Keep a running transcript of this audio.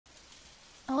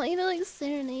I want you to like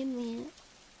serenade me.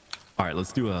 All right,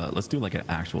 let's do like an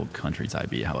actual country type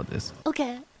beat. How about this?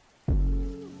 Okay.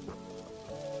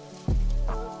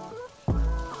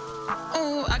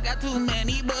 Oh, I got too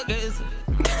many boogers.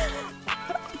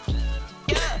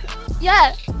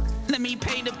 Yeah. Let me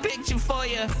paint a picture for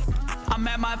you. I'm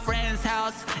at my friend's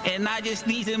house and I just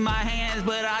sneeze in my hands,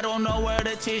 but I don't know where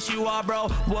the tissue are, bro.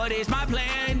 What is my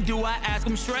plan? Do I ask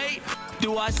him straight?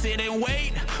 Do I sit and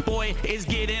wait? Boy, it's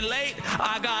getting late.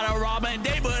 I got a ramen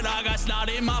day, but I got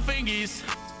snot in my fingers.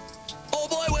 Oh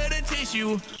boy, where the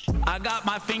tissue? I got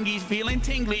my fingers feeling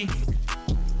tingly.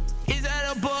 Is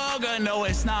that a booger? No,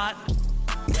 it's not.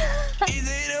 Is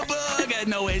it a booger?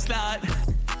 No, it's not.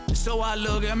 So I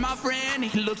look at my friend,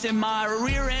 he looks at my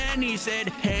rear end, he said,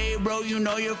 hey bro, you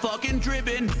know you're fucking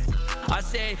tripping. I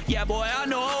said, yeah boy, I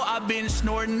know, I've been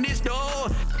snorting this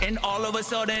dough, and all of a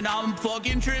sudden I'm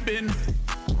fucking tripping.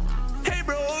 Hey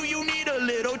bro, you need a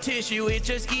little tissue, it's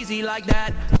just easy like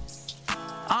that.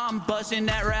 I'm busting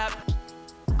that rap.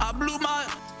 I blew my...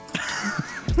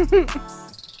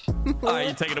 Alright,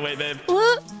 you take it away, babe.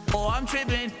 What? Oh, I'm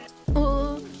tripping.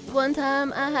 Ooh, one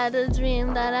time I had a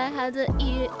dream that I had to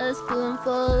eat a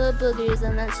spoonful of boogers,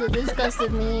 and that shit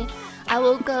disgusted me. I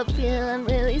woke up feeling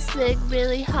really sick,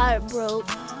 really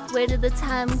heartbroken. Where did the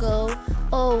time go?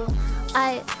 Oh,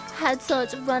 I had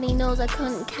such a runny nose I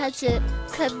couldn't catch it.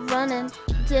 Kept running,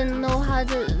 didn't know how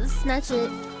to snatch it.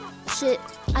 Shit,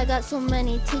 I got so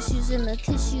many tissues in the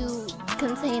tissue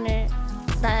container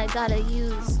that I gotta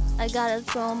use. I gotta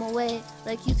throw them away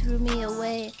like you threw me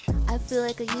away. I feel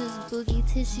like I used boogie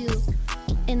tissue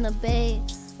in the bay,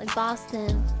 like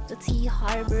Boston, the T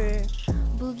Harbor,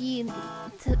 boogie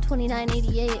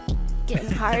 2988,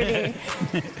 getting harder.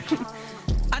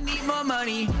 I need more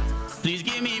money, please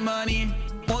give me money.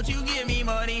 Won't you give me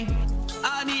money?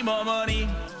 I need more money,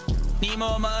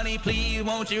 please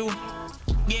won't you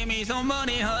give me some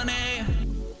money, honey?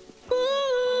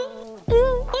 Ooh, ooh,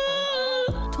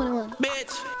 ooh. 21.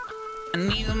 Bitch, I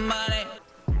need some money.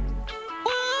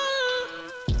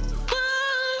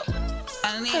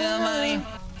 I need some money.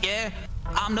 Yeah,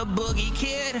 I'm the boogie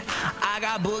kid. I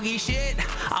got boogie shit.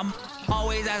 I'm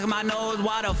always asking my nose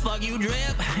why the fuck you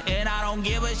drip, and I don't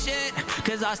give a shit,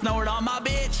 cause I snort on my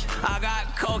bitch. I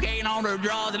got cocaine on her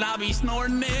drawers and I be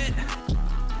snorting it.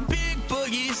 Big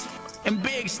boogies and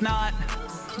big snot.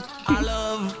 I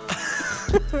love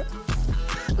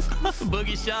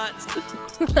boogie shots.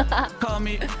 Call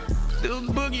me the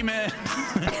boogie man.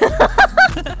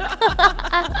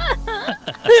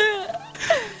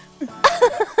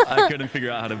 I couldn't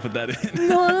figure out how to put that in.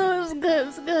 No, it was good. It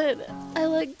was good. I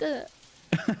liked it.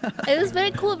 It was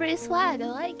very cool, very swag. I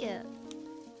like it.